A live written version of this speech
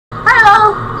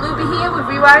here with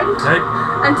Rewind. Hey.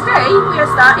 And today we are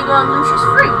starting on Lucius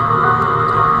 3.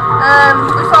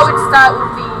 We thought we'd start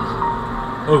with the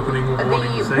opening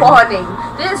warning.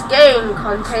 This game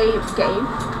contains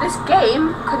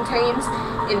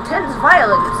intense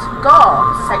violence,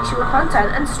 gore, sexual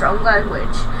content, and strong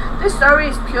language. This story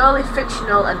is purely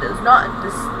fictional and does not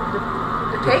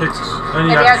depict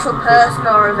any actual person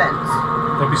or events.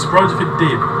 I'd be surprised if it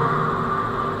did.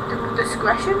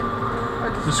 Discretion?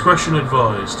 Discretion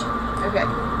advised. Okay.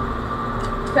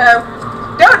 So,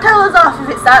 don't tell us off if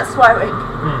it starts swearing,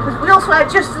 because we'll swear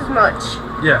just as much.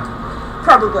 Yeah.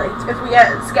 Probably, if we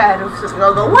get scared of something,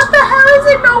 I'll go, what the hell is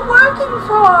it not working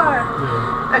for?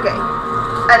 Yeah. Okay.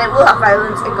 And it will have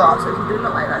violence and gore, so if you do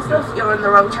not like that stuff, you're on the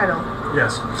wrong channel.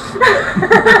 Yes.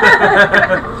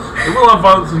 It will have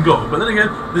violence and gore, but then again,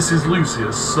 this is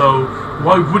Lucius, so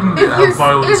why wouldn't it have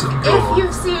violence and gore? If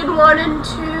you've seen 1 and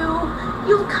 2,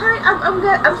 you'll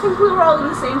I think we were all on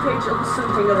the same page or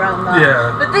something around that.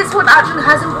 Yeah. But this one actually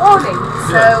has a warning,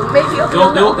 so maybe it'll be a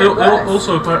little bit worse.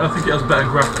 Also, I think it has better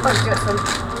graphics. Oh, get some.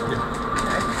 Yeah.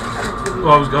 Okay.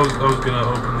 Well, I was gonna open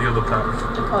the other pack.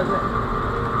 Deposit.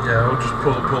 Yeah, I'll just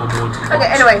pull them all into the box. Okay,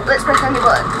 anyway, let's press any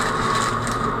button.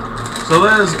 So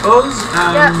there's us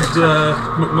and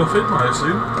McMuffin, I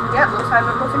assume. Yep, looks like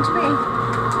McMuffin to me.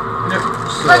 Yep.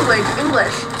 So Language,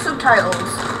 English, subtitles.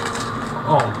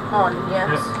 On, yes.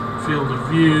 Yep. Field of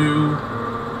view.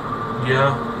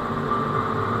 Yeah.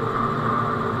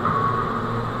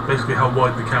 Basically how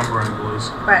wide the camera angle is.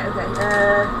 Right, okay.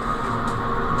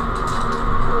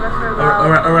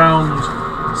 Around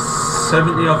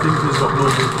 70, I think, is what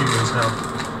normal humans have.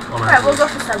 Right, we'll go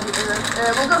for 70 then.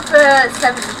 We'll go for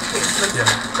 72.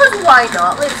 Because why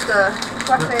not? Let's go.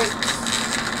 Graphics.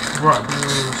 Right,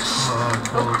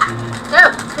 quality.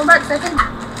 No, come back a second.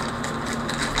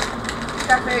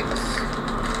 Graphics.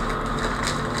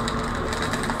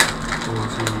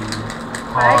 Quality.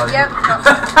 Right, yep.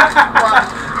 What?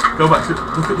 Go back to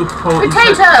look at the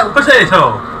Potato!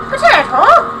 Potato! Potato?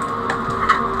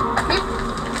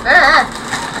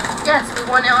 Yes, we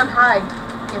want it on high.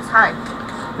 Yes, high.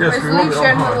 Yes,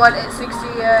 resolution, we want it 60.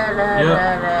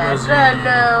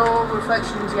 No,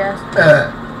 reflections, yes.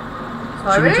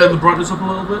 Sorry? Should we turn the brightness up a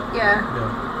little bit? Yeah.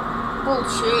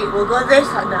 Bullshit, we'll go this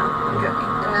side now. I'm joking.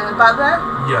 About there?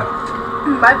 Yeah.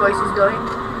 My voice is going.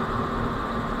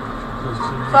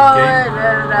 Forward,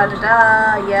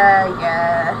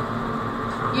 yeah.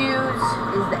 Use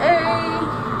is the A.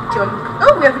 Jump.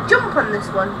 Oh, we have a jump on this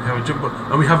one. We have a jump button.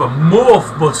 And we have a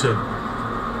morph button.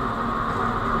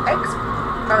 X.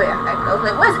 Oh yeah, X. I was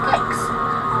like, where's X?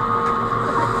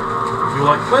 You're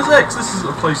like, where's X? This isn't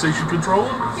a PlayStation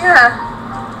controller. Yeah.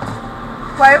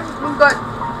 Why we've got...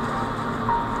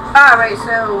 Ah, right,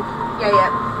 so... Yeah.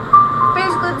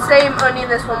 Basically the same, only in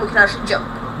this one we can actually jump.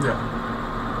 Yeah.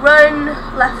 Run,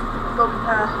 left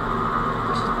bumper,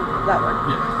 which is that one.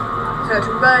 Yeah. So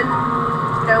to run,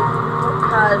 nope,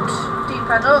 pad,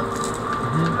 D-pad up,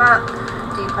 map,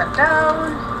 D-pad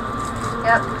down,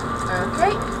 yep,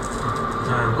 okay.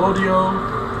 And audio.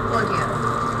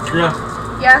 Yeah.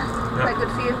 Yeah? Is that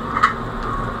good for you?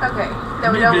 Okay,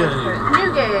 no, we don't want to put it. New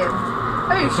game.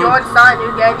 Are you sure it's not a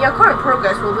new game? Yeah, current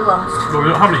progress will be lost. Well, we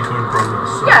don't have any current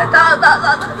progress. So. Yeah,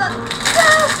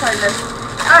 that's fine then.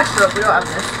 Ah, sure, we don't have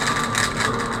this.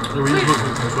 Yeah, we use the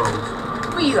controls.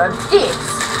 We have this.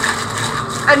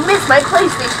 I miss my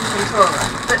PlayStation controller,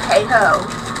 but hey ho.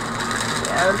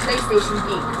 Yeah, I'm a PlayStation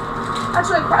geek.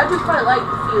 Actually, I do quite like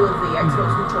the feel of the Xbox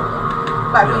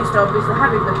controller. But I'm used to obviously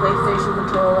having the PlayStation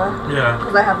controller. Yeah.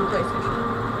 Because I have the PlayStation.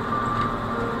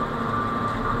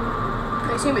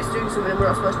 I assume it's doing something and we're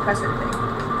not supposed to press anything.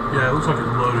 Yeah, it looks like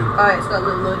it's loading. Alright, it's got a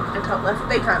little load at the top left.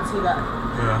 They can't see that.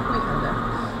 Yeah. We can though.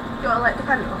 You want to light the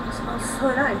candle? It smells so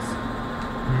nice.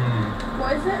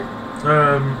 What is it?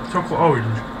 Chocolate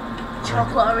orange.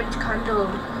 Chocolate orange candle.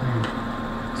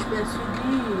 It smells so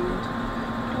good.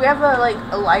 Do we have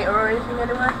a lighter or anything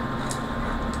anywhere?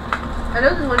 I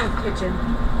know there's one in the kitchen.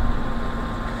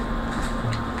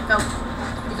 Oh,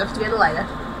 he's off to get a lighter.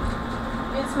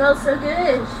 It smells so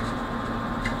good.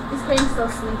 Is Kane still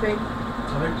sleeping? I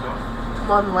think so.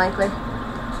 More than likely.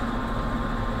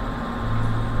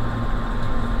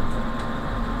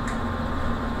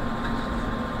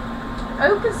 I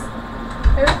hope he's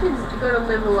going to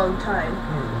live a long time.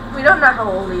 We don't know how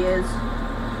old he is.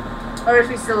 Or if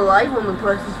he's still alive when we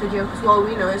post this video, because all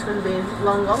we know it's going to be a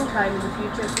long time in the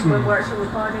future when we're actually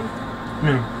recording.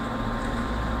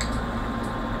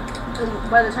 And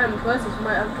by the time we post this, we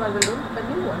might have to have a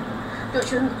new one.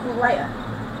 Don't you have a cool lighter?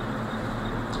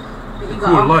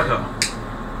 Cool lighter?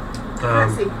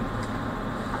 Let's see.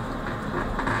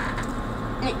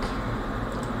 Nick.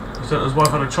 The senator's wife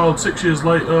had a child 6 years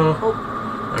later.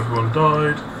 Oh. Everyone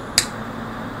died.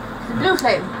 The blue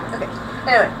flame. Okay.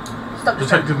 Anyway, stop.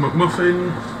 Detective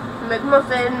McMuffin.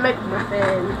 McMuffin.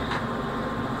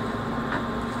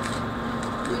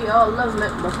 We all love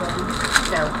McMuffin.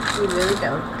 No, we really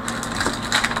don't.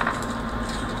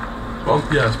 Well,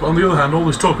 yes, but on the other hand, all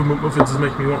this talk of McMuffins is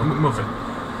making me want a McMuffin.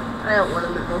 I don't want a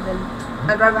McMuffin.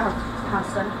 I'd rather have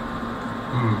pasta.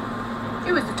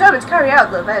 He was determined to carry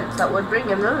out the events that would bring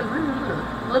him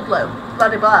Ludlow, blah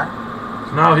blah blah.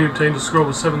 Now he obtained a scroll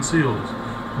with 7 seals.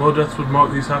 More deaths would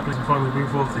mark these happenings and finally bring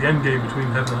forth the endgame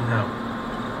between heaven and hell.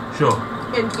 Sure.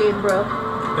 Endgame, bro.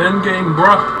 Endgame,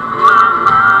 bruh.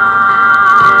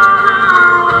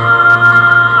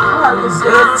 Oh, this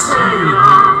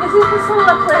is the song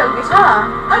I play on guitar.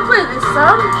 I play this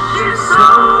song.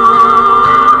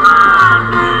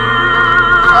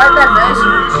 I like that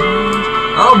version.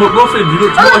 Oh, McMuffin, he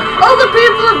looks more like... All the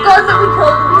people of God that we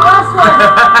killed in the last one.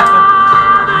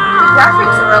 The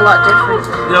graphics are a lot different.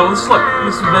 Yeah, well, this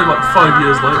was made like 5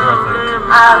 years later, I think.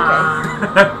 Ah,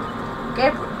 okay.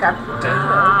 Gabriel.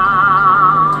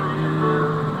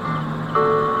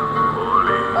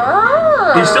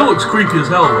 Oh. He still looks creepy as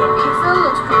hell, though. He still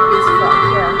looks creepy as fuck,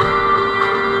 yeah.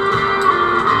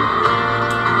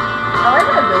 I like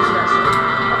that version, actually.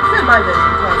 I prefer my version,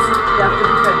 because you have to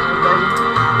prefer the version.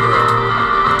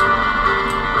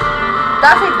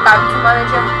 That thing Banter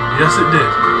Manager? Yes, it did.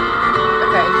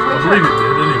 Okay, just I make believe sure. it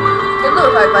did, anyway. It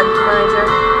looked like Banter Manager.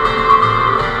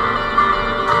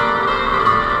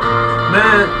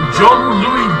 Mayor John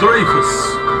Louis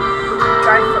Dreyfus.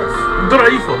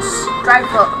 Dreyfus.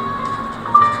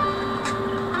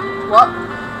 What?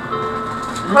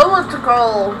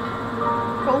 Protocol.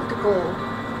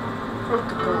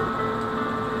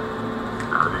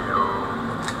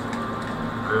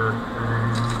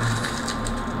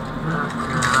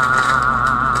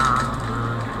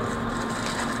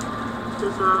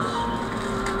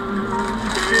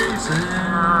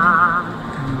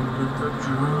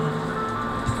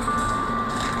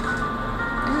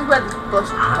 This is where the bus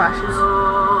crashes.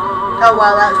 Oh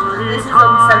wow, this is on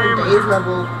 7 days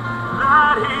level.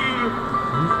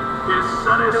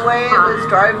 The way it was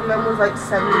driving them was like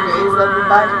 7 days level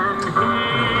bad.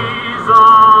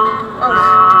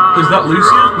 Oh. Is that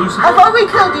Lucius? I thought we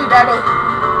killed you, Daddy.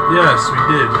 Yes, we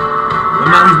did. And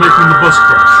now he's making the bus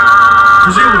crash.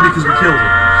 Presumably because we killed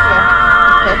him.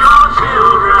 Yeah. Okay.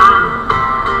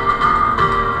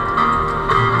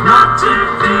 Not to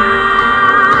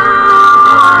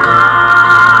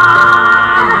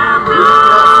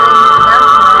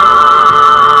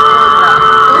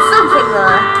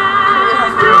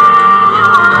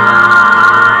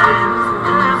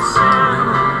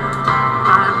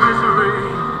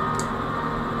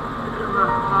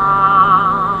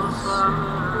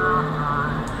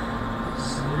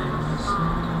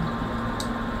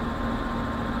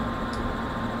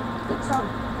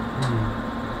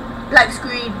Black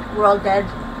screen, we're all dead.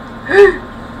 I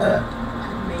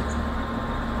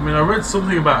mean, I read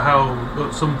something about how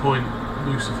at some point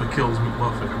Lucifer kills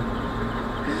McMuffin.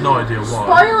 No idea why.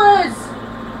 Spoilers!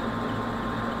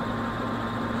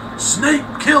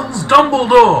 Snape kills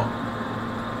Dumbledore!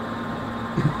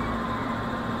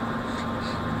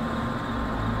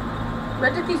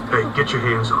 Where did these people... Hey, get your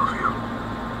hands off him.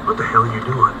 What the hell are you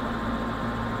doing?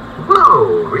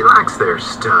 Whoa, relax there,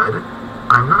 stud.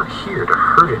 I'm not here to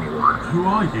hurt anyone. Who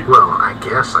are you? Well, I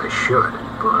guess I should,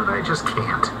 but I just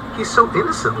can't. He's so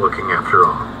innocent looking after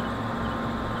all.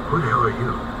 Who the hell are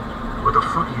you? What the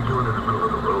fuck are you doing in the middle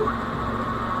of the road?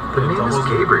 The name is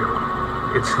Gabriel.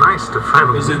 It's nice to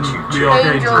finally meet you, Jim.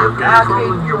 I've been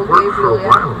following your work for a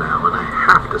while now, and I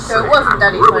have to say,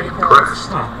 I'm really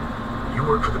impressed. You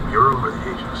work for the Bureau or the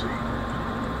agency?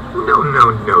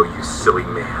 No, you silly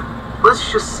man. Let's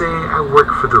just say I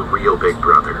work for the real Big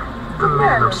Brother. The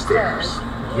man upstairs.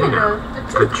 You know,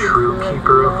 the true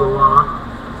keeper of the law.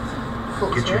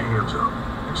 Get your hands up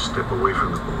and step away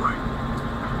from the boy.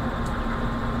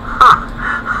 Ha!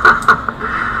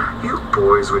 You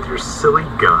boys with your silly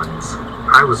guns.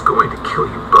 I was going to kill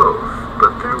you both,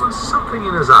 but there was something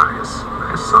in his eyes.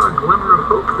 I saw a glimmer of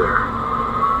hope there.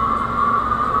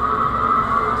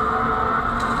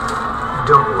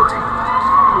 Don't worry.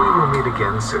 We will meet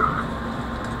again soon.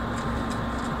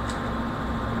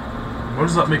 Why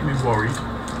does that make me worried?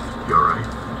 You alright?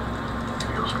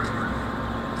 Feel stranger.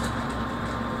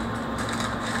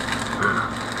 Yeah,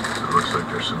 it looks like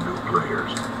there's some new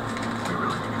players. We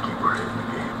really need to keep our head in the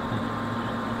game.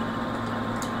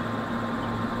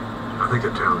 I think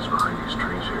the town is behind these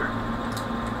trees here.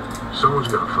 Someone's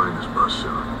gonna find this bus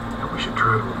soon, and we should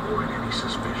try to avoid any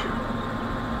suspicion.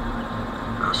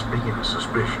 Now, speaking of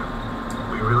suspicion,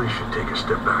 we really should take a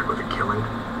step back with the killing.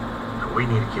 And we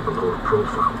need to keep a lower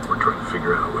profile when we're trying to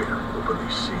figure out a way to open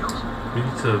these seals. We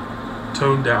need to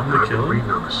tone down the I've been killing.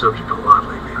 reading on the subject a lot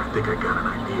lately, and I think I got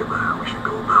an idea about how we should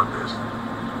go about this.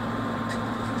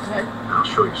 Okay. I'll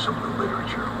show you some of the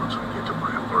literature once we get to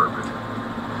my apartment.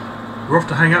 We're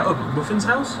off to hang out at Muffin's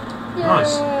house? Yay.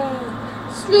 Nice.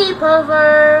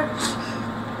 Sleepover.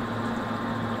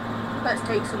 Let's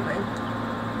take something.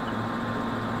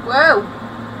 Whoa.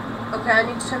 Okay, I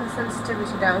need to turn the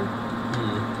sensitivity down.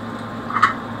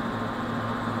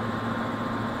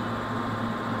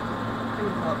 Can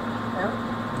you pop? No?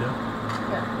 Yeah.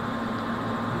 Yeah.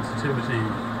 Sensitivity.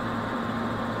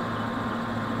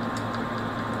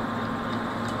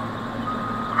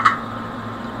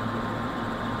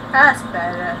 That's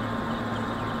better.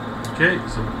 Okay,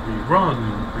 so we run,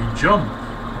 we jump,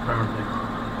 apparently.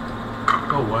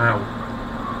 Oh wow.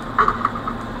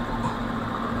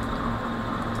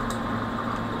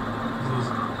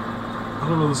 I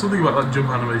don't know, there's something about that jump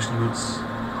animation that's...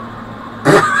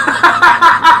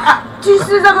 Just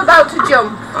as I'm about to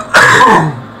jump. I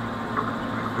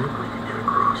think we can get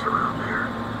across around there.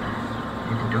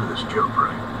 You can do this jump,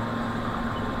 right?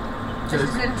 Just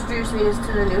as introducing us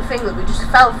to the new thing that we just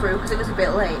fell through because it was a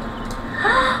bit late.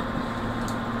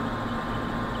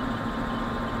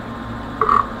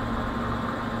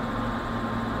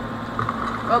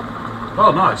 Oh.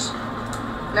 Oh, nice.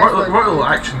 Next Right one. little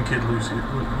action kid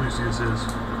Lucius is.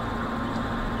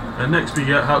 And next we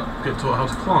get taught how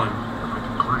to climb. If we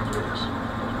can climb this,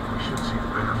 we should see the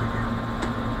path again.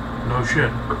 No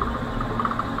shit.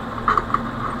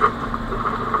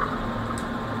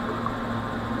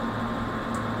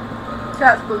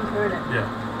 That's bunker, isn't it? Yeah.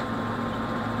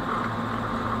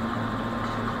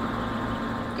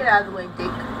 Get out of the way,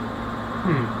 Dick.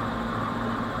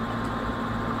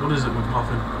 What is it,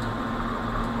 McMuffin?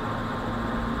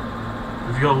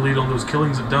 Have you got a lead on those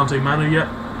killings at Dante Manor yet?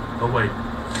 Oh wait.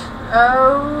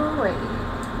 Oh, wait.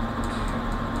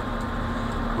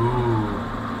 Ooh.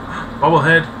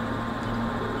 Bobblehead.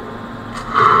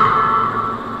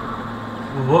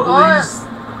 What are these?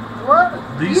 What?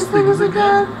 These things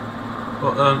again?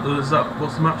 What, is that,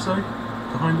 what's the map say?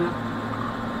 Behind it?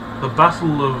 The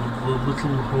Battle of the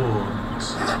Little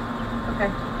Horns.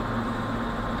 Okay.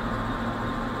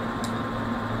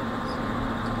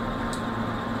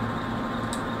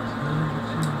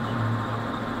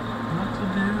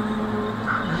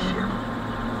 Shit.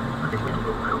 I think we need a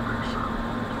little help here, son.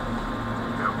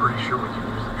 Yeah, I'm pretty sure we can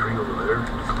use the tree over there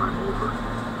to climb over.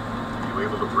 Are you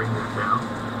able to bring that down?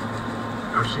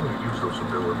 I've seen you use those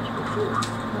abilities before.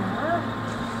 Yeah.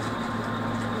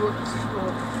 Whoops.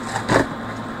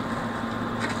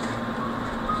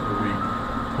 So we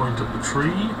point at the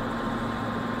tree.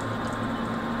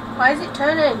 Why is it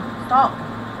turning? Stop.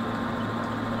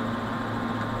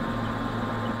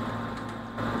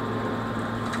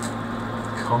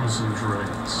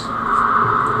 Concentrates.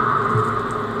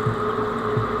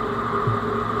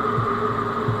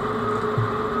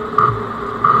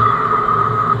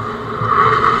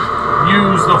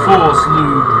 Use the force,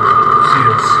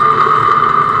 Lucius.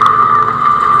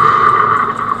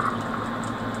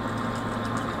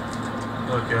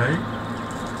 Okay.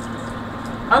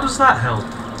 How does that help?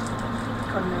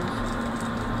 God knows.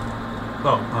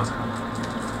 Oh, that's help.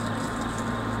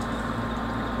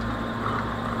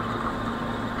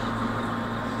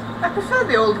 I prefer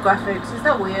the old graphics. Is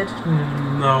that weird?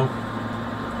 No.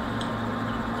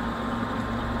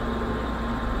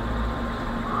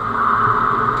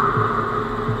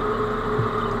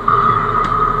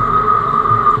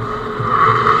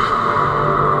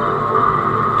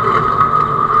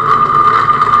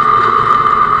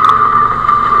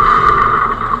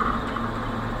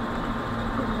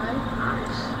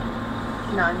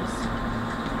 Nice.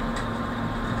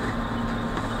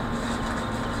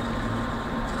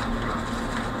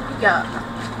 Yeah.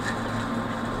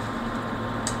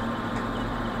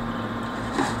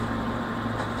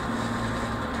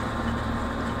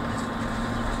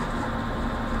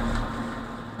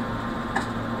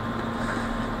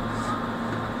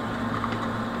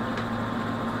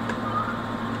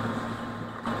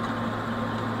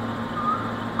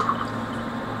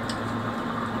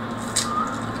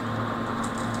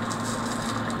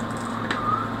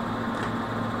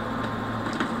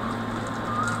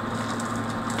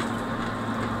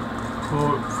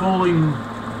 Falling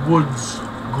Woods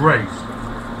Great.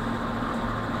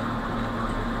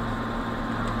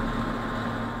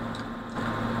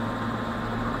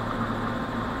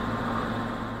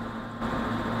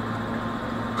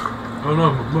 Oh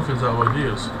no, Muffin's out of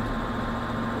ideas.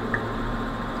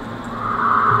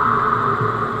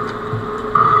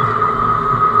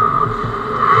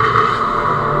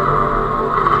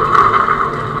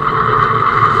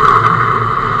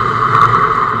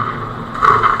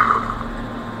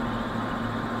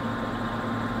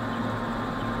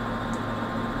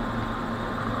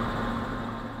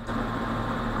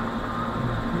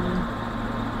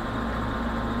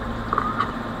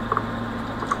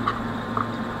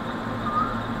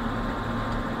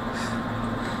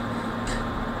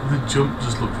 jump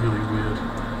just looked really weird.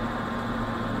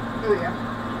 Oh yeah.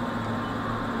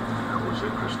 That was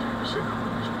interesting to say the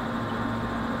least.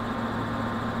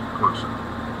 Come on, son.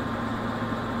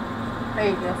 There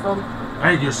you go, son.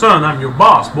 I ain't your son, I'm your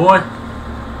boss, boy.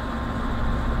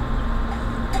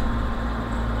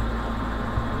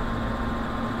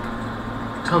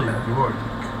 Tell you, you are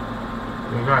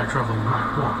you're a guy traveling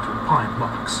Mach 1 to a pine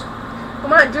box. We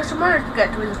might just manage to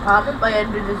get to his apartment by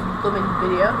ending this blooming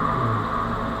video.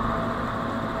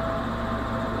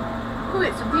 Ooh,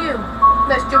 it's a view.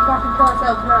 Let's jump back into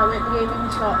ourselves now and make the game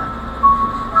even shorter.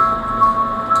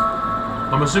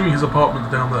 I'm assuming his apartment's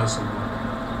down there somewhere.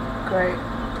 Great.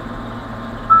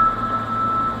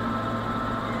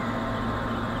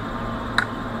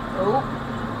 Oh,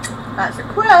 that's a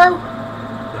crow.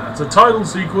 That's a title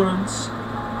sequence.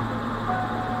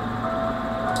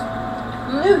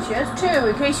 Lucius, too,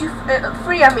 in case you...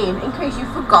 free, I mean, in case you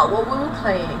forgot what we were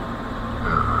playing.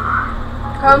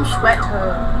 Come sweat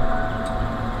her.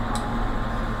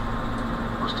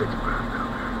 Let's take the bath down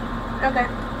there. Okay.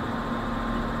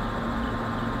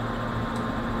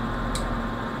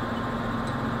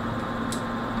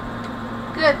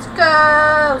 Let's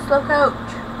go! Slow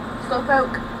coach. Slow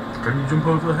coke. Can you jump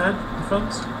over the head, the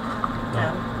fence?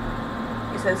 No.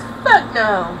 He says, fuck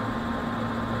no!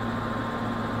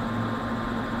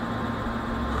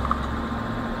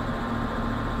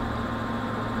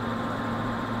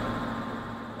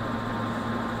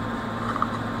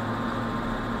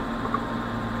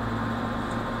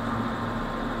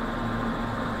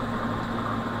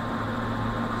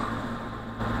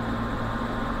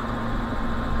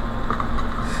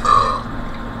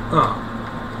 Oh,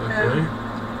 okay.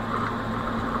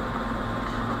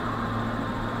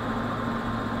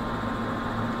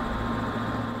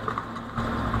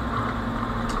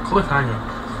 Cliffhanger.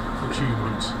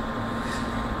 Achievements.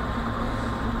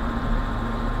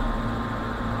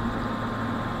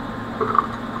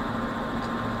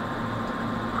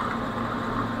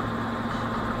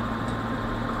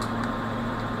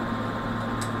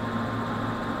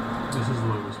 This is the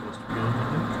way we're supposed to be going, I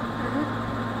think.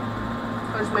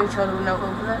 I'll just make sure there were no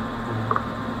over there.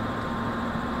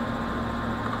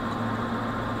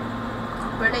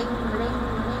 Running, running,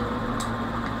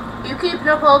 running. You keeping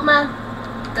up, old man?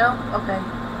 No? Okay.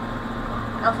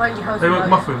 I'll find your house. Hey, look,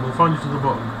 Muffin, we'll find you to the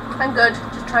bottom. I'm good.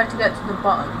 Just try to get to the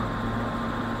bottom.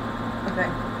 Okay.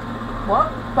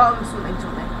 What? Bottom something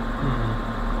something.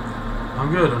 I'm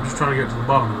good, I'm just trying to get to the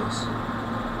bottom of this.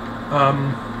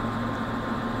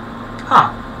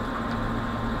 Ha!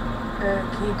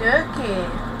 Okie dokie.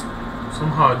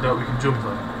 Somehow I doubt we can jump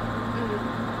there.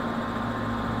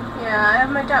 Yeah, I have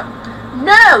my doubt.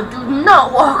 No! Do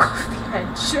not walk off the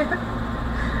edge.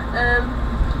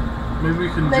 Maybe we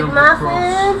can jump McMuffin?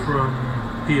 across from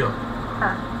here,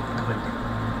 Ah, I think.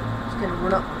 just gonna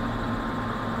run up.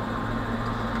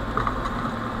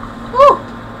 Woo!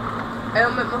 I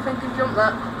don't make my can jump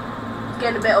that. It's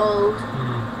getting a bit old.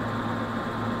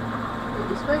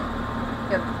 This way?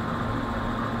 Yep.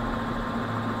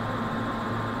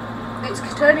 It's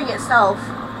turning itself.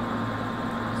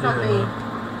 It's not me.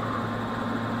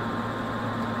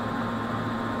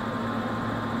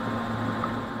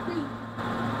 Whee.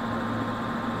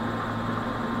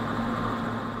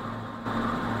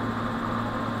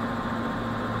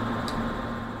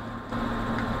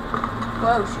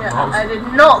 Whoa, shit. I did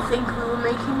not think we were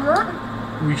making that.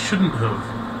 We shouldn't have.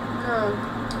 No.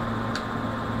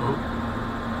 Oh.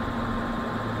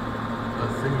 A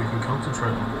thing we can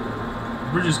concentrate on.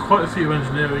 The bridge is quite a feat of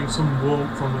engineering. Some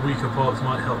warmth on the weaker parts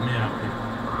might help me out here.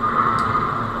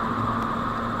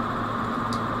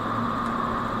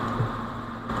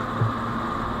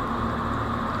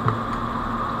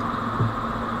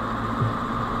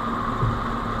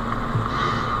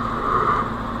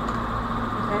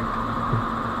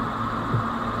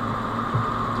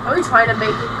 Are we trying to make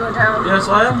it go down? Yes,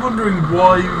 I am wondering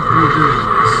why we're doing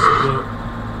this, but...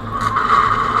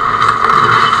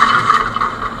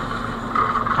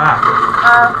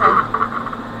 Okay.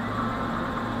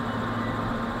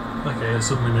 Okay, it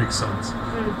suddenly makes sense.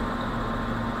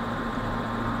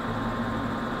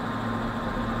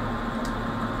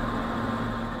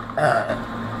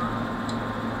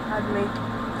 Pardon me.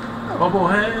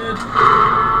 Bobblehead!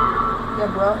 Yeah,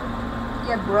 bro.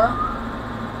 Yeah, bro.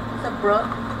 What's up, bro?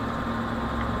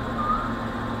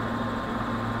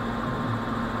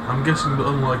 I'm guessing that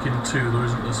unlike in 2, there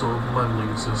isn't a sort of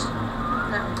levelling system.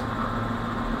 No.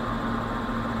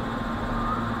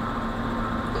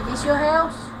 Is this your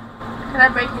house? Can I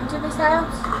break into this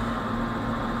house?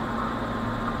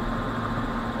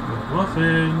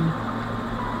 Muffin!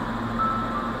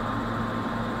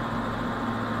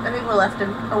 I think we left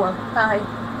him. Oh well. Bye.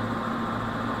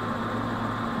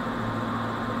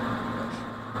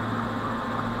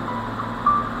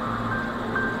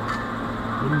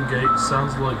 Wooden gate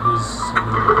sounds like there's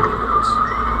something else.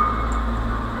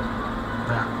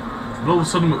 There. And all of a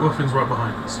sudden McMuffin's right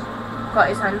behind us. Got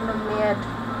his hand on my head.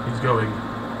 He's going.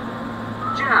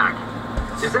 Jack!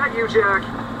 Is that you, Jack?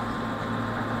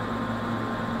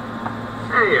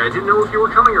 Hey, I didn't know if you were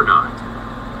coming or not.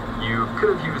 You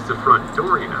could have used the front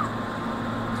door, you know.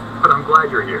 But I'm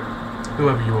glad you're here.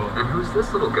 Whoever you are. And who's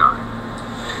this little guy?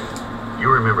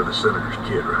 You remember the senator's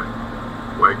kid, right?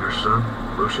 Wagner's son,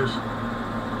 Lucius?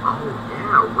 Oh,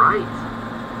 yeah, right.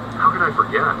 How could I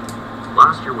forget?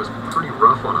 Last year was pretty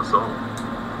rough on us all.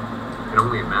 I can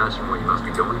only imagine what you must be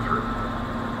going through.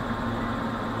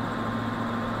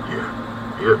 Yeah,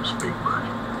 he doesn't speak much.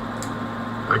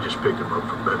 I just picked him up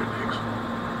from Benedict's.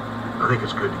 I think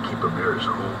it's good to keep him near his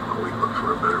home while we look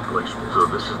for a better place for him. So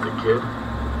this is the kid?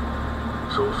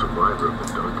 Sole survivor of the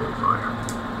Dante fire.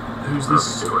 Who's How's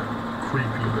this he doing?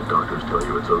 creepy? Did the doctors tell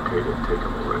you it's okay to take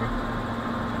him already?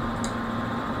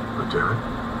 Lieutenant?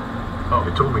 Oh.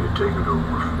 They told me to take him to a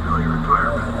more familiar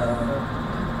environment.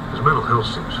 His mental health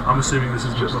seems fine. I'm assuming this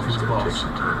is It's just McMuffin's he's gonna take boss.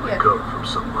 some time to Yeah. recover from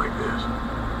something like this.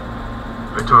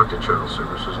 I talked to child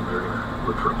services and they're gonna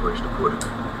look for a place to put him.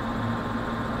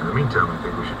 In the meantime, I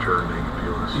think we should try and make him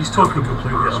feel as He's talking comfortable as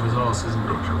completely out of his possible. arse, isn't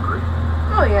Don't he? you agree?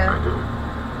 Oh yeah. I do.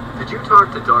 Did you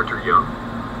talk to Dr. Young?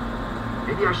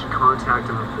 Maybe I should contact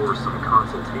him for some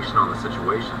consultation on the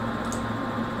situation.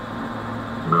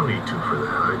 No need to for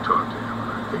that. I talked to him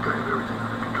and I think I have everything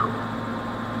under control.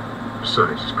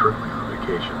 Besides, he's currently on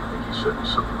vacation. I think he said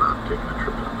something about taking a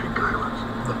trip to the Pink Islands.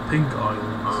 The Pink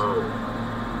Islands. Oh,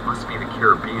 must be the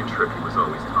Caribbean trip he was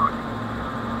always talking.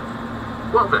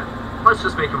 Well then, let's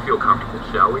just make him feel comfortable,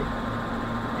 shall we?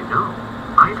 You know,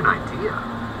 I have an idea.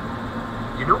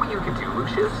 You know what you could do,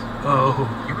 Lucius? Oh.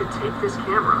 You could take this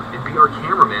camera and be our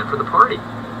cameraman for the party.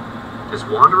 Just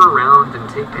wander around and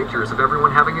take pictures of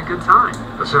everyone having a good time.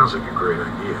 That sounds like a great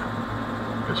idea.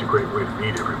 It's a great way to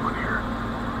meet everyone here.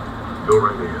 Go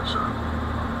right ahead, son.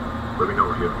 Let me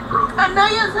know if you have any problems. I know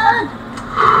you said.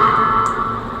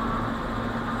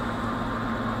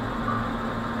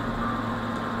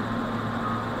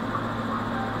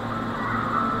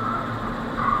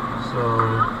 So,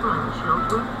 Come on,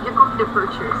 children. You're going to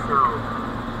hurt yourself.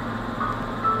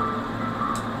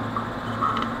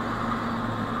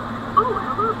 Oh,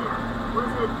 hello there.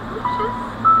 Was it Lucius?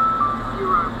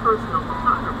 You're a personal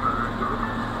photographer, are you?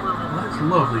 Well, that's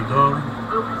lovely, darling.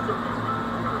 I wish to mention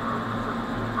you're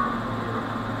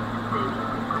maybe you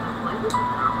could come and play with us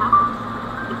in our house.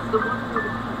 It's the one for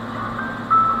the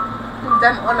beach.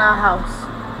 Them on our house.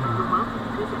 You're welcome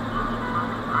to visit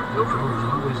anytime. The door is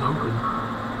always open.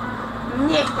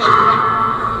 Yeah.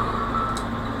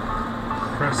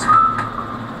 Press. Okay.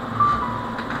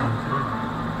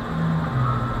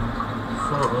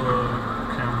 Photo,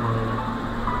 camera.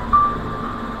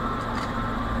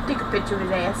 Take a picture of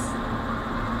his ass.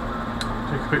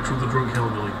 Take a picture of the drunk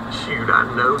hillbilly. Shoot, I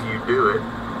know you do it.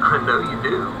 I know you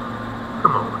do.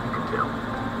 Come on, you can tell me.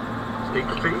 Sneak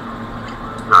a peek?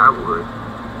 I would.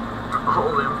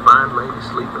 All them fine ladies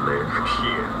sleeping there?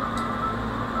 Shit.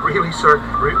 Really, sir?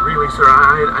 Really, sir?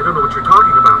 I don't know what you're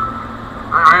talking about.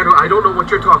 I don't know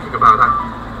what you're talking about.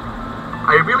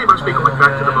 I really must be going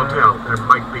back to the motel. There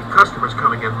might be customers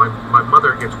coming in. My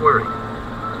mother gets worried.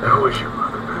 How is your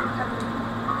mother, man?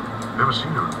 Haven't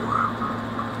seen her in a while.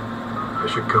 I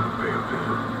should come and pay a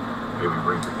visit. Maybe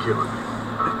bring the kid with me.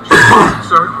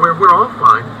 Sir, we're all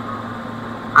fine.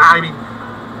 I mean,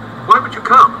 why would you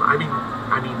come? I mean,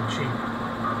 she...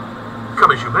 Come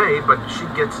as you may, but she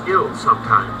gets ill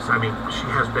sometimes. I mean, she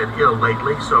has been ill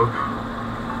lately, so...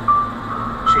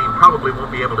 She probably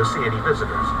won't be able to see any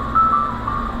visitors.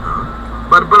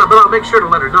 But I'll make sure to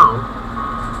let her know.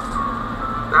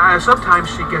 Sometimes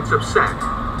she gets upset.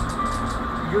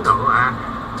 You know,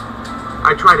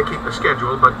 I try to keep the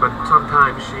schedule, but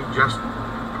sometimes she just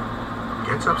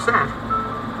gets upset.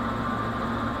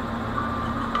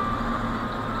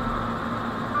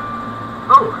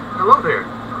 Oh, hello there.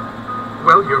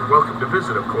 Well, you're welcome to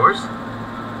visit, of course.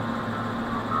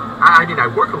 I mean, I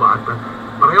work a lot, but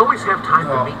I always have time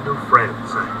to meet new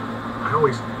friends. I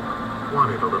always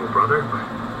wanted a little brother, but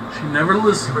She never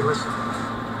listened. never listened.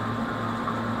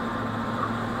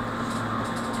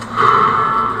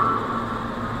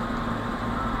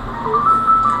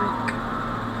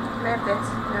 Can I have this?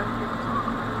 No.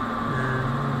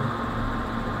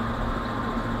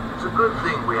 It's a good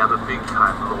thing we have a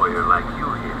big-time lawyer like you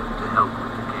here to help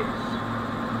with the case.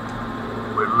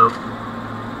 We're lucky.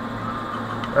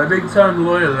 A big-time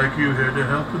lawyer like you here to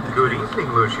help with the Good case.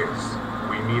 evening, Lucius.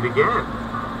 We meet again.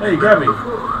 Hey, Gabby.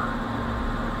 Before.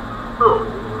 Oh,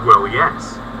 well,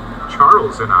 yes.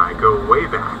 Charles and I go way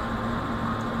back.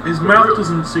 His mouth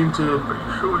doesn't seem to... Are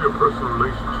you sure your personal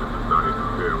relationship does not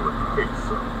interfere with the case,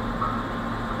 sir?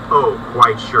 Oh,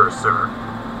 quite sure, sir.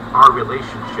 Our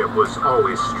relationship was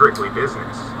always strictly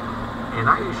business. And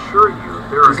I assure you,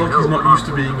 there are It's like no he's not used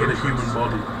to being in a human conflicts.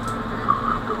 body.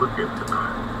 I'll have to look into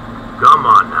that. Come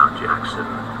on now, Jackson.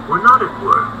 We're not at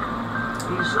work.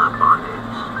 He's up on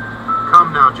it. Come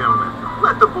now, gentlemen.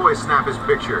 Let the boy snap his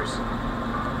pictures.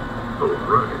 Oh,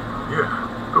 right. Yeah.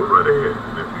 Go right ahead.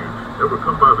 And if you ever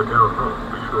come by the town hall,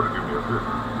 be sure to give me a visit.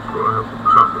 I'm sure I have some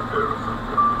chocolate there or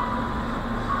something.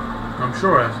 I'm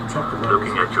sure I have some chocolate levels.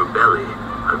 Looking at your belly,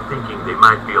 I'm thinking they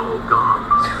might be all gone.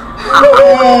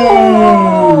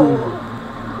 Oh!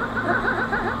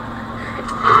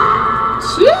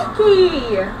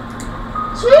 Cheeky!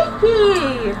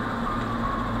 Cheeky!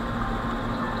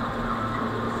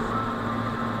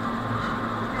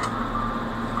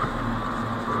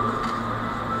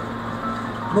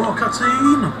 More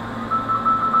cutscene!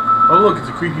 Oh look, it's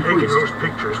a creepy Taking priest. those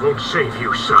pictures won't save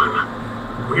you, son.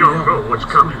 We Yeah. don't know what's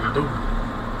coming. Don't.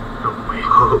 No way.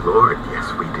 Oh, Lord, yes,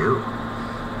 we do.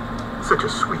 Such a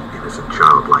sweet, innocent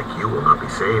child like you will not be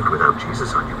saved without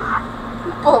Jesus on your back.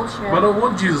 Bullshit. I don't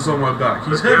want Jesus on my back.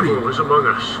 He's The heavy. devil is among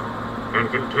us and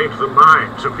can taint the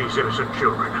minds of these innocent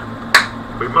children.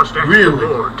 We must ask Really? the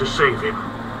Lord to save him.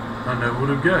 I never would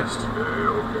have guessed. Okay.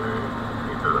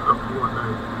 Ain't that enough for one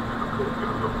night? I'm going to get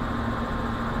alone.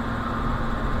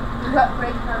 Got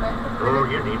break from it. All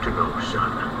you need to know,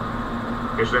 son,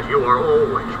 is that you are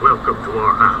always welcome to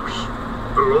our house.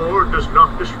 The Lord does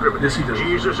not discriminate. Yes, he does.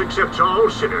 Jesus accepts all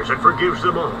sinners and forgives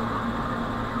them all.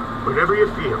 Whenever you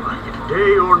feel like it,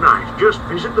 day or night, just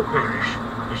visit the parish.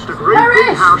 It's the great big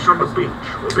Parish! house on the beach.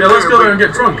 We'll be Yeah, let's there go there and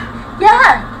waiting get for drunk. you.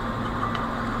 Yeah!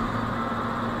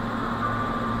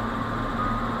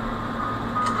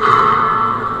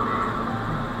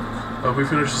 Have we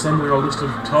finished assembling our list of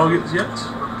targets yet?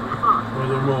 Or are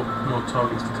there more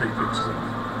targets to take pictures of?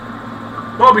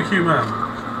 Barbecue man!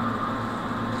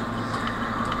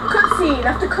 Cutscene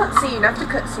after cutscene after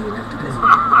cutscene after cutscene.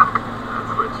 That's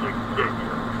what you get, you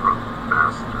drunk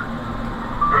bastard.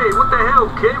 Hey, what the hell,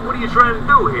 kid? What are you trying to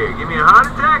do here? Give me a heart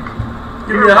attack?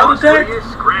 Give me a heart attack? You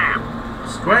scram.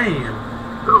 Scram!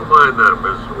 Don't mind that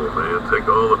miserable man. Take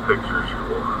all the pictures you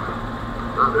want.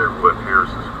 Not everyone here's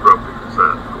as grumpy as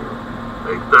that fool.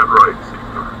 Ain't that right,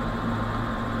 Caesar?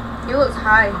 He looks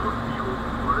high. You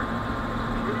were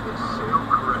getting it sailed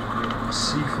correctly.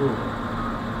 C4.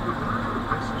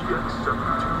 SGX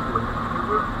 72 land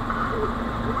viewer.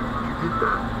 You did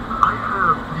that. I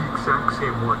have the exact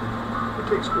same one. It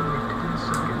takes only 10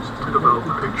 seconds to develop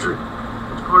a picture.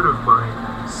 It's part of my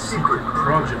Secret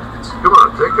project. Come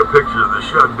on, take a picture of the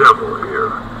shut devil here.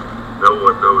 No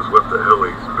one knows what the hell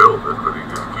he's building, but he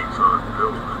just keeps on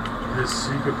building. His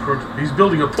secret project. He's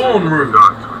building a porn room!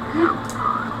 Docs when you have the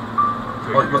time.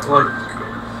 Like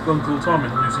Uncle Tom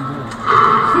in Lucy Wall.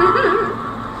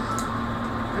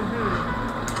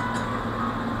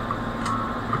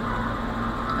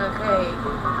 Okay.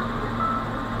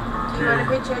 Do you want a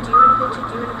picture? Do you want a picture?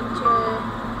 Do you want a picture?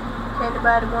 Can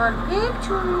anybody want a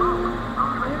picture? No.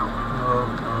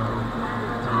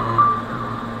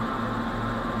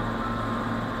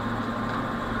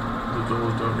 The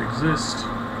doors don't exist.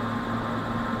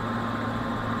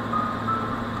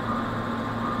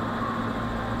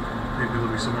 Maybe there'll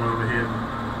be someone over here.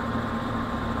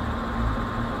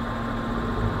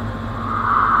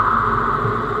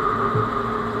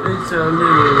 It's a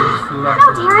little fluffy. No,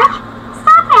 Derek!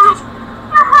 Stop that!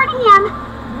 You're hurting him!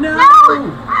 No!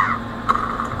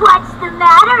 What's the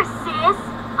matter, sis?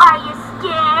 Are you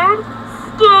scared?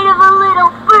 Scared of a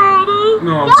little birdie?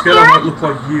 No, I'm scared I might look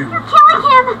like you. You're killing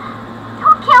him!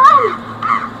 Don't kill him!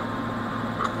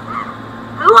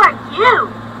 Who are you?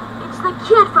 It's the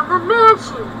kid from the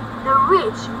mansion. The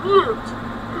rich mute.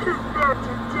 His parents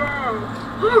are dead.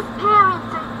 His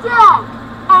parents are dead.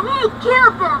 And he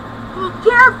killed them. He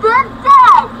killed them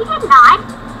dead. He did not.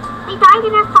 They died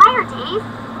in a fire, Dave.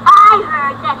 I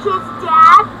heard that his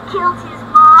dad killed his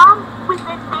mom with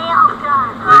a nail gun.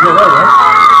 You got that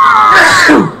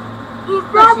Is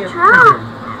that Bless you. true? right?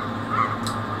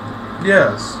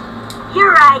 Yes.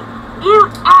 You're right.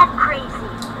 Mute and crazy.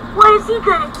 What is he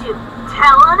gonna do?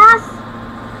 Tell on us?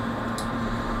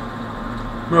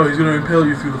 No, he's going to impale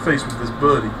you through the face with this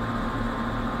birdie.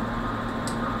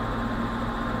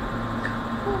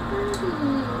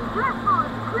 You're full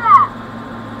of crap.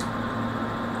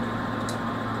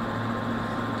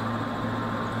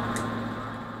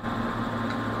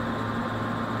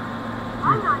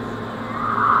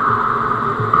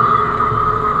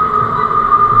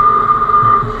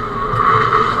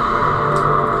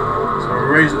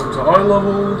 eye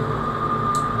level.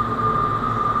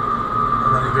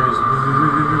 And then he goes.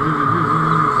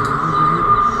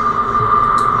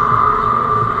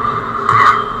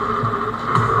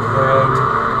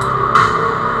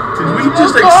 Did we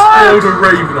just explode a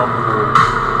raven on the wall?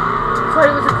 I thought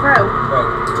it was a crow. Oh,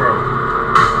 crow.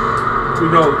 We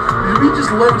know. Did we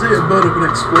just levitate a bird up and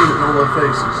explode it in all their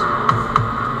faces?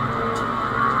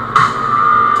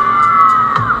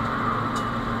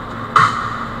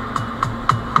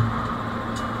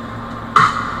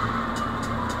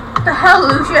 What the hell,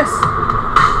 Lucius?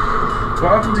 What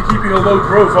happened to keeping a low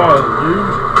profile, dude?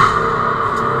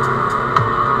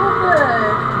 What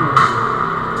bird?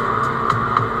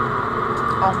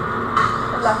 Oh,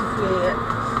 I laugh at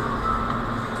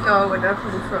you. No, I went down for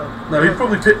the throat. No, he'd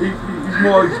probably pick. He's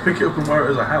more likely to pick it up and wear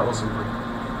it as a hat or something.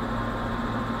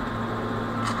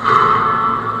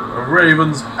 A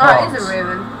raven's heart. Oh, it is a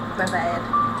raven. My bad.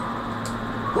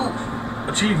 Ooh,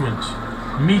 achievement.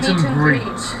 Meet and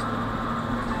greet.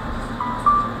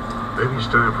 Maybe it's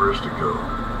time for us to go.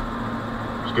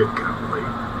 It's getting kind of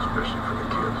late, especially for the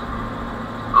kids.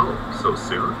 Oh, so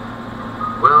soon?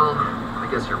 Well, I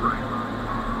guess you're right.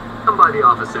 Come by the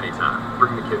office anytime.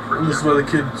 Bring the kid for a And this is chat. where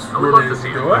the kids I would run love in to see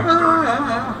and it go, next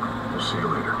time. We'll see you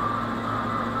later.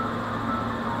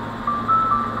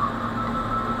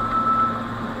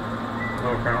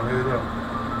 Oh, apparently they don't.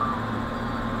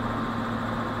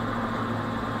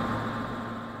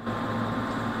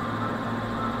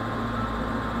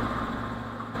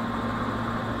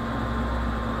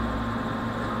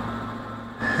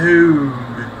 Who?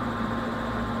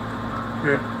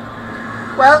 Yeah.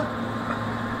 Well,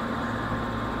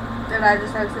 did I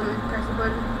just accidentally press the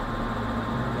button?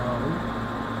 No.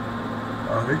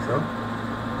 I think so.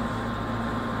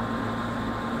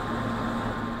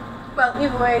 Well,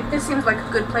 either way, this seems like a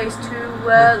good place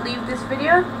to leave this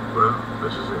video. Well,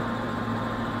 this is it.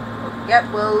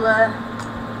 Yep, we'll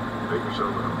Make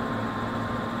yourself at home.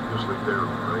 Just sleep there, all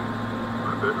right?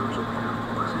 My bedroom's over here.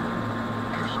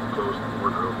 There's some clothes in the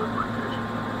wardrobe in my kitchen.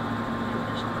 You'll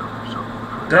need some help or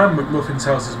something. Damn, McMuffin's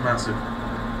house is massive.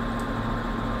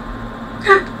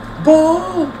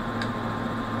 Ball!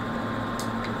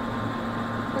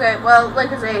 Okay, well,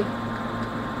 like I say,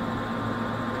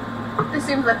 this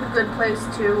seems like a good place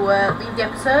to leave the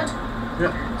episode.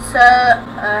 Yeah. So,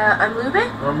 I'm Louby,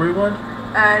 I'm Rewind.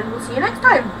 and we'll see you next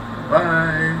time. Bye.